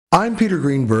I'm Peter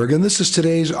Greenberg, and this is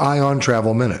today's Ion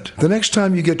Travel Minute. The next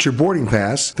time you get your boarding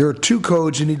pass, there are two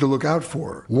codes you need to look out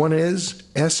for. One is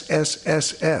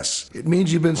SSSS. It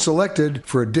means you've been selected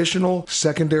for additional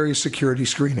secondary security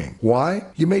screening. Why?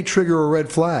 You may trigger a red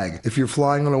flag if you're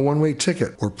flying on a one-way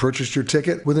ticket or purchased your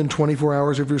ticket within 24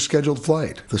 hours of your scheduled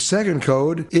flight. The second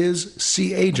code is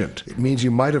C Agent. It means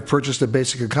you might have purchased a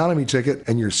basic economy ticket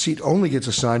and your seat only gets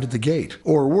assigned at the gate.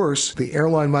 Or worse, the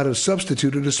airline might have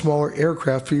substituted a smaller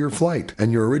aircraft for your flight,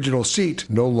 and your original seat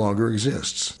no longer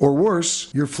exists. Or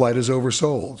worse, your flight is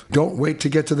oversold. Don't wait to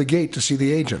get to the gate to see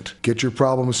the agent. Get your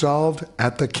problem solved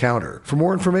at the counter. For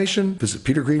more information, visit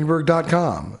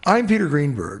petergreenberg.com. I'm Peter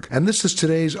Greenberg, and this is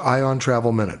today's Ion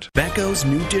Travel Minute. Beco's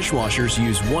new dishwashers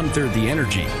use 1/3 the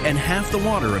energy and half the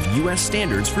water of U.S.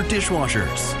 standards for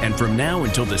dishwashers. And from now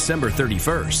until December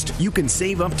 31st, you can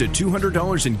save up to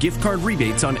 $200 in gift card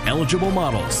rebates on eligible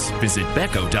models. Visit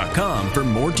Beco.com for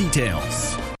more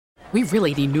details. We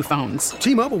really need new phones.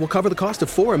 T-Mobile will cover the cost of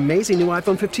 4 amazing new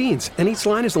iPhone 15s, and each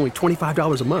line is only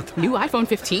 $25 a month. New iPhone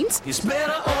 15s? It's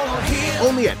better over here.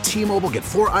 Only at T-Mobile, get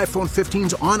 4 iPhone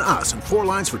 15s on us and 4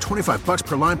 lines for $25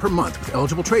 per line per month with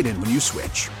eligible trade-in when you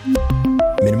switch.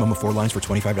 Minimum of 4 lines for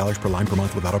 $25 per line per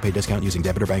month with autopay discount using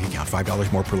debit or bank account.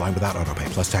 $5 more per line without autopay,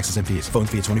 plus taxes and fees. Phone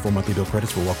fee at 24 monthly bill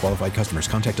credits for well-qualified customers.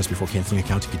 Contact us before canceling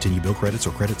account to continue bill credits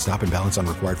or credit stop and balance on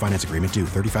required finance agreement due.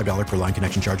 $35 per line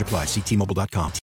connection charge applies. See T-Mobile.com.